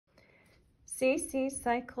CC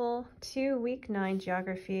Cycle 2, Week 9,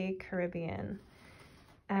 Geography, Caribbean.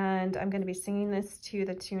 And I'm going to be singing this to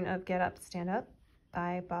the tune of Get Up, Stand Up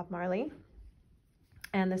by Bob Marley.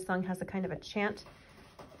 And this song has a kind of a chant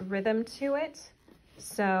rhythm to it.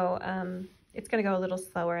 So it's going to go a little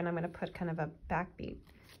slower, and I'm going to put kind of a backbeat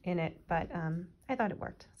in it, but I thought it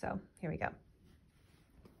worked. So here we go.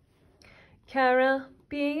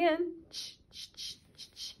 Caribbean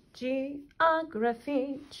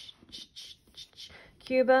geography,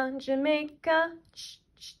 Cuba, Jamaica,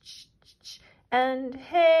 and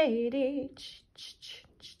Haiti,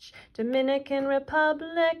 Dominican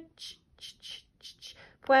Republic,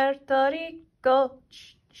 Puerto Rico,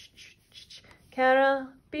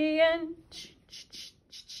 Caribbean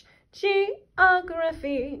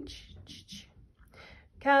geography,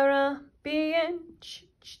 Caribbean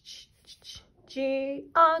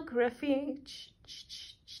geography,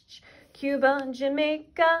 Cuba,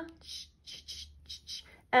 Jamaica,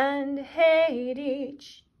 and Haiti,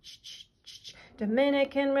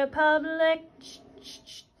 Dominican Republic,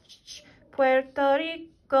 Puerto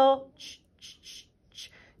Rico,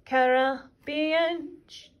 Caribbean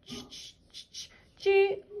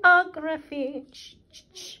geography.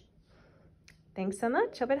 Thanks so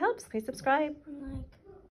much. Hope it helps. Please subscribe.